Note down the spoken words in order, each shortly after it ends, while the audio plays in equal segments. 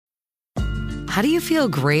How do you feel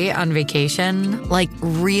great on vacation? Like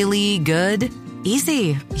really good?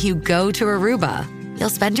 Easy. You go to Aruba. You'll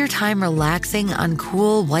spend your time relaxing on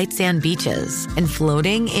cool white sand beaches and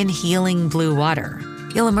floating in healing blue water.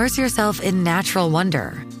 You'll immerse yourself in natural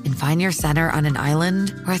wonder and find your center on an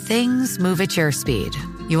island where things move at your speed.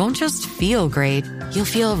 You won't just feel great, you'll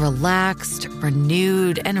feel relaxed,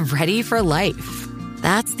 renewed, and ready for life.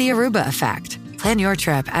 That's the Aruba effect. Plan your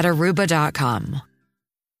trip at Aruba.com.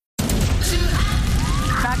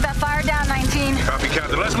 Knock that fire down, 19. Copy,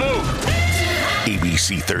 Captain. Let's move.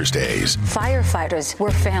 ABC Thursdays. Firefighters,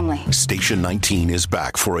 we're family. Station 19 is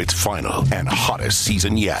back for its final and hottest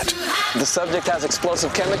season yet. The subject has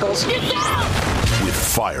explosive chemicals. With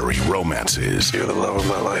fiery romances. You're the love of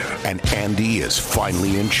my life. And Andy is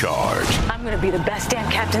finally in charge. I'm going to be the best damn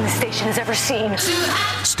captain the station has ever seen.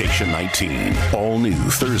 Station 19. All new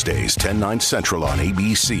Thursdays, 10/9 Central on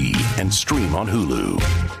ABC and stream on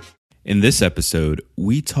Hulu. In this episode,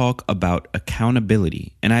 we talk about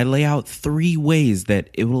accountability, and I lay out 3 ways that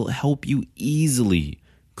it will help you easily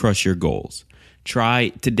crush your goals. Try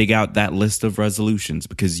to dig out that list of resolutions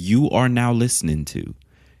because you are now listening to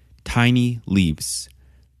Tiny Leaps,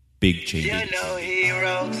 Big Changes. You're no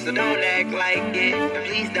hero, so don't act like it. And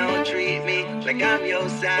please don't treat me like I'm your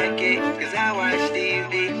sidekick. Cause I watch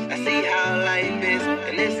TV, I see how life is,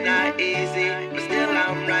 and it's not easy. But still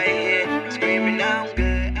I'm right here, screaming I'm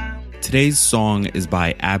good. Today's song is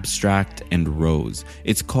by Abstract and Rose.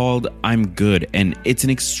 It's called I'm Good, and it's an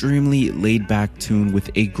extremely laid-back tune with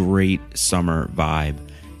a great summer vibe.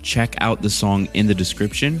 Check out the song in the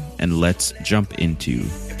description, and let's jump into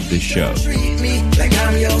the show. Treat me like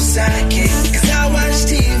I'm your sidekick. Cause I watch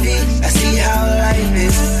TV, I see how life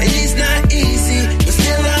is, and it's not easy. But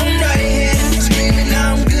still I'm right here, screaming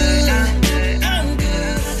I'm good, I'm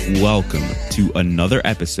good. Welcome to another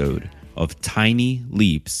episode of Tiny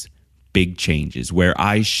Leaps, Big Changes, where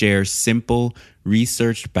I share simple,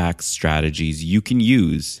 research-backed strategies you can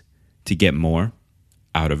use to get more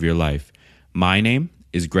out of your life. My name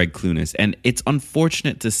is Greg Clunas, and it's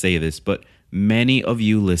unfortunate to say this, but many of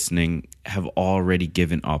you listening have already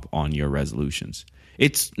given up on your resolutions.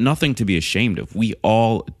 It's nothing to be ashamed of. We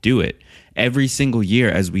all do it. Every single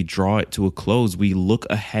year as we draw it to a close, we look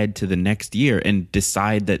ahead to the next year and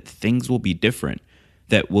decide that things will be different,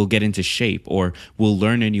 that we'll get into shape, or we'll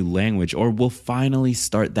learn a new language, or we'll finally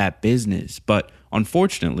start that business. But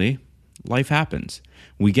unfortunately, life happens.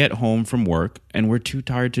 We get home from work and we're too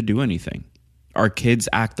tired to do anything. Our kids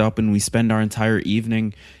act up and we spend our entire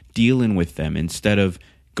evening dealing with them instead of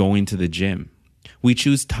going to the gym. We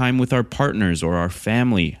choose time with our partners or our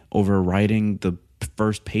family over writing the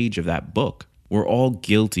first page of that book. We're all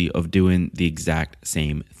guilty of doing the exact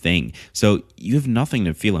same thing. So you have nothing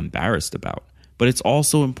to feel embarrassed about. But it's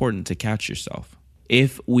also important to catch yourself.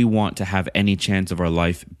 If we want to have any chance of our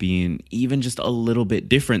life being even just a little bit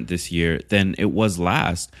different this year than it was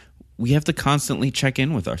last, we have to constantly check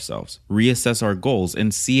in with ourselves, reassess our goals,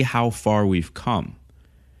 and see how far we've come.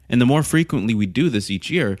 And the more frequently we do this each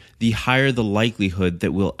year, the higher the likelihood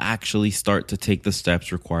that we'll actually start to take the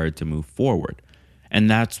steps required to move forward. And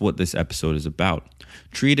that's what this episode is about.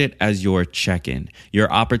 Treat it as your check-in, your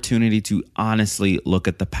opportunity to honestly look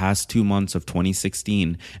at the past 2 months of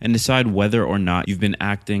 2016 and decide whether or not you've been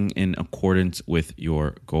acting in accordance with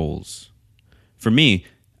your goals. For me,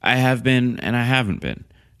 I have been and I haven't been.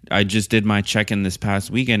 I just did my check-in this past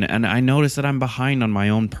weekend and I noticed that I'm behind on my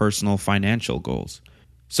own personal financial goals.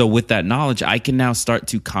 So with that knowledge, I can now start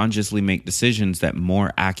to consciously make decisions that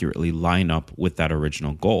more accurately line up with that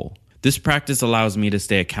original goal. This practice allows me to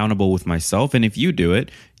stay accountable with myself, and if you do it,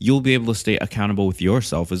 you'll be able to stay accountable with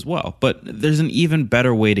yourself as well. But there's an even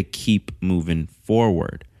better way to keep moving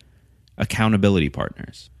forward. Accountability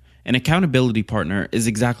partners. An accountability partner is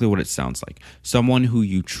exactly what it sounds like. Someone who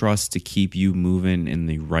you trust to keep you moving in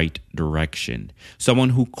the right direction. Someone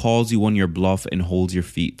who calls you on your bluff and holds your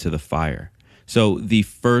feet to the fire. So the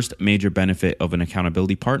first major benefit of an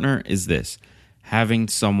accountability partner is this: having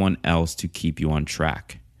someone else to keep you on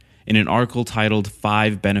track. In an article titled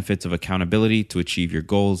 5 Benefits of Accountability to Achieve Your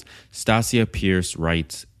Goals, Stacia Pierce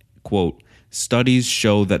writes, quote, "Studies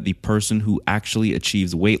show that the person who actually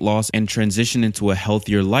achieves weight loss and transition into a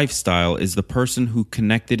healthier lifestyle is the person who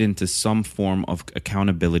connected into some form of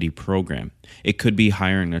accountability program. It could be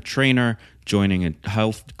hiring a trainer, joining a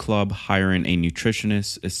health club, hiring a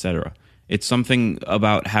nutritionist, etc. It's something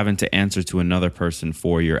about having to answer to another person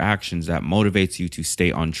for your actions that motivates you to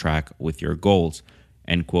stay on track with your goals."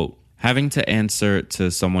 End quote. Having to answer to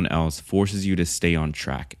someone else forces you to stay on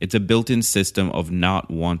track. It's a built-in system of not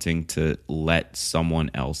wanting to let someone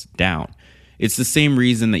else down. It's the same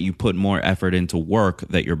reason that you put more effort into work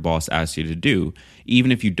that your boss asks you to do,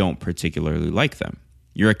 even if you don't particularly like them.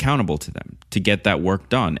 You're accountable to them to get that work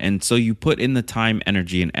done, and so you put in the time,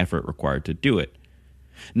 energy, and effort required to do it.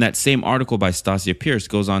 And that same article by Stasia Pierce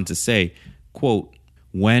goes on to say, quote,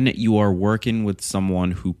 when you are working with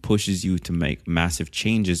someone who pushes you to make massive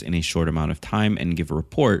changes in a short amount of time and give a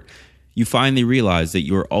report, you finally realize that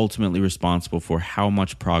you are ultimately responsible for how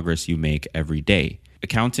much progress you make every day.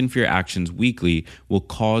 Accounting for your actions weekly will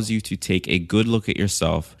cause you to take a good look at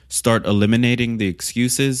yourself, start eliminating the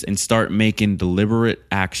excuses, and start making deliberate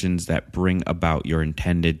actions that bring about your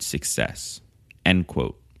intended success. End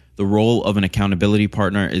quote. The role of an accountability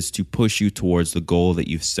partner is to push you towards the goal that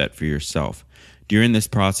you've set for yourself. During this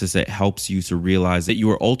process, it helps you to realize that you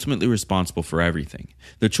are ultimately responsible for everything.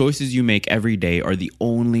 The choices you make every day are the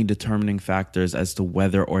only determining factors as to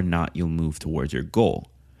whether or not you'll move towards your goal.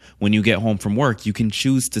 When you get home from work, you can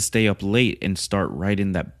choose to stay up late and start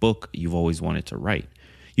writing that book you've always wanted to write.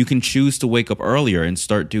 You can choose to wake up earlier and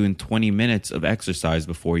start doing 20 minutes of exercise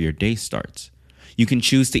before your day starts. You can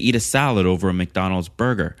choose to eat a salad over a McDonald's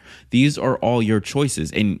burger. These are all your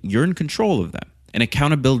choices, and you're in control of them. An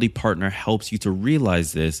accountability partner helps you to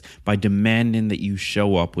realize this by demanding that you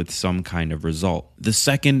show up with some kind of result. The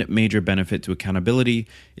second major benefit to accountability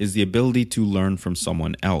is the ability to learn from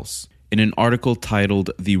someone else. In an article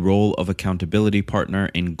titled The Role of Accountability Partner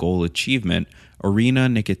in Goal Achievement, Irina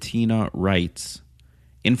Nikitina writes,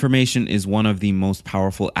 information is one of the most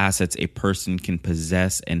powerful assets a person can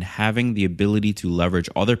possess, and having the ability to leverage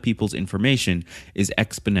other people's information is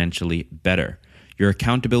exponentially better. Your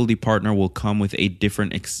accountability partner will come with a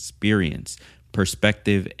different experience,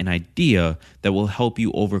 perspective, and idea that will help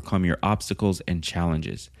you overcome your obstacles and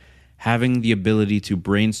challenges. Having the ability to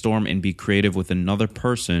brainstorm and be creative with another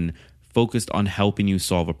person focused on helping you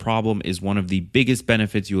solve a problem is one of the biggest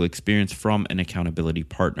benefits you'll experience from an accountability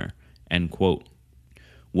partner. End quote.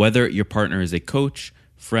 Whether your partner is a coach,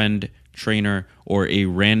 friend, trainer, or a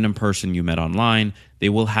random person you met online, they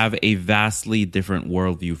will have a vastly different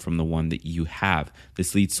worldview from the one that you have.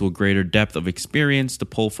 This leads to a greater depth of experience to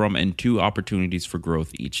pull from and 2 opportunities for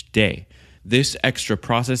growth each day. This extra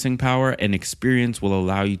processing power and experience will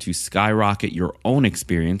allow you to skyrocket your own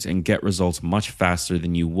experience and get results much faster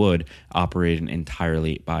than you would operating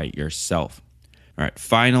entirely by yourself. All right,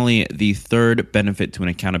 finally, the third benefit to an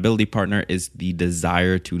accountability partner is the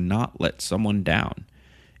desire to not let someone down.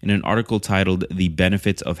 In an article titled The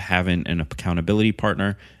Benefits of Having an Accountability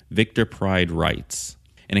Partner, Victor Pride writes,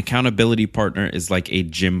 an accountability partner is like a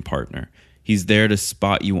gym partner. He's there to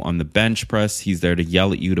spot you on the bench press. He's there to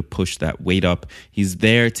yell at you to push that weight up. He's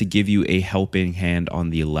there to give you a helping hand on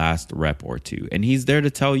the last rep or two. And he's there to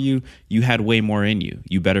tell you you had way more in you.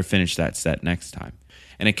 You better finish that set next time.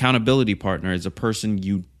 An accountability partner is a person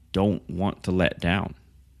you don't want to let down.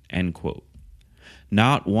 End quote.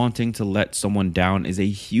 Not wanting to let someone down is a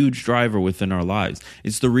huge driver within our lives.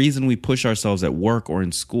 It's the reason we push ourselves at work or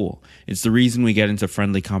in school. It's the reason we get into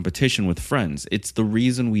friendly competition with friends. It's the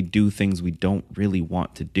reason we do things we don't really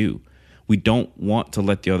want to do. We don't want to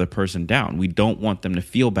let the other person down. We don't want them to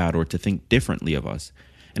feel bad or to think differently of us.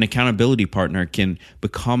 An accountability partner can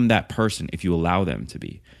become that person if you allow them to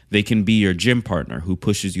be. They can be your gym partner who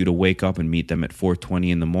pushes you to wake up and meet them at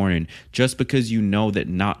 4:20 in the morning just because you know that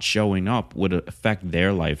not showing up would affect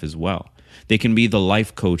their life as well. They can be the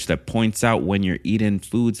life coach that points out when you're eating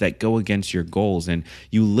foods that go against your goals, and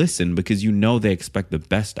you listen because you know they expect the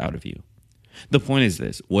best out of you. The point is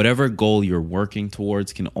this: whatever goal you're working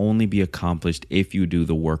towards can only be accomplished if you do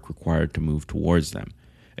the work required to move towards them.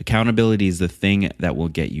 Accountability is the thing that will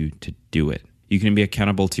get you to do it. You can be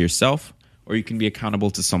accountable to yourself, or you can be accountable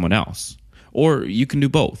to someone else, or you can do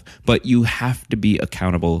both, but you have to be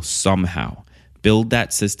accountable somehow. Build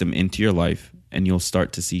that system into your life, and you'll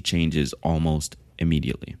start to see changes almost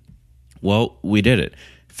immediately. Well, we did it.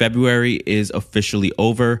 February is officially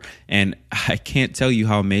over, and I can't tell you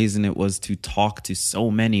how amazing it was to talk to so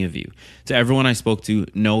many of you. To everyone I spoke to,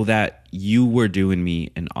 know that you were doing me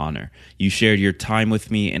an honor. You shared your time with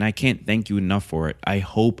me, and I can't thank you enough for it. I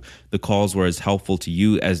hope the calls were as helpful to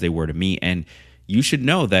you as they were to me, and you should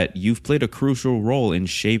know that you've played a crucial role in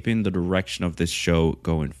shaping the direction of this show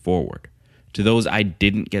going forward. To those I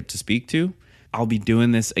didn't get to speak to, I'll be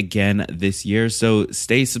doing this again this year, so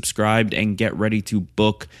stay subscribed and get ready to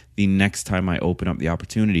book the next time I open up the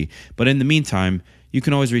opportunity. But in the meantime, you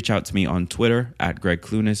can always reach out to me on Twitter at Greg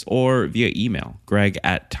Clunis or via email,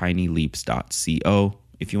 greg@tinyleaps.co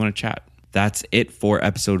if you want to chat. That's it for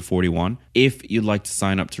episode 41. If you'd like to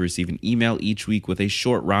sign up to receive an email each week with a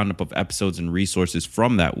short roundup of episodes and resources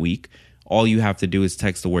from that week, All you have to do is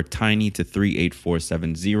text the word tiny to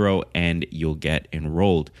 38470 and you'll get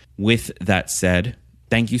enrolled. With that said,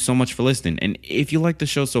 thank you so much for listening. And if you like the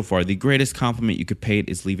show so far, the greatest compliment you could pay it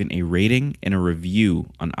is leaving a rating and a review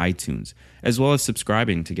on iTunes, as well as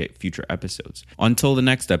subscribing to get future episodes. Until the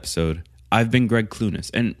next episode, I've been Greg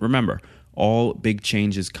Clunas. And remember, all big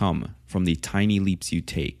changes come from the tiny leaps you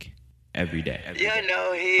take every day. You're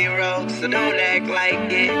no hero, so don't act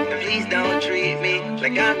like it. And please don't treat me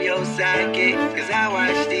like I'm your sidekick. Cause I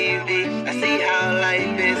watch TV, I see how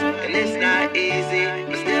life is, and it's not easy.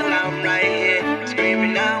 But still I'm right here.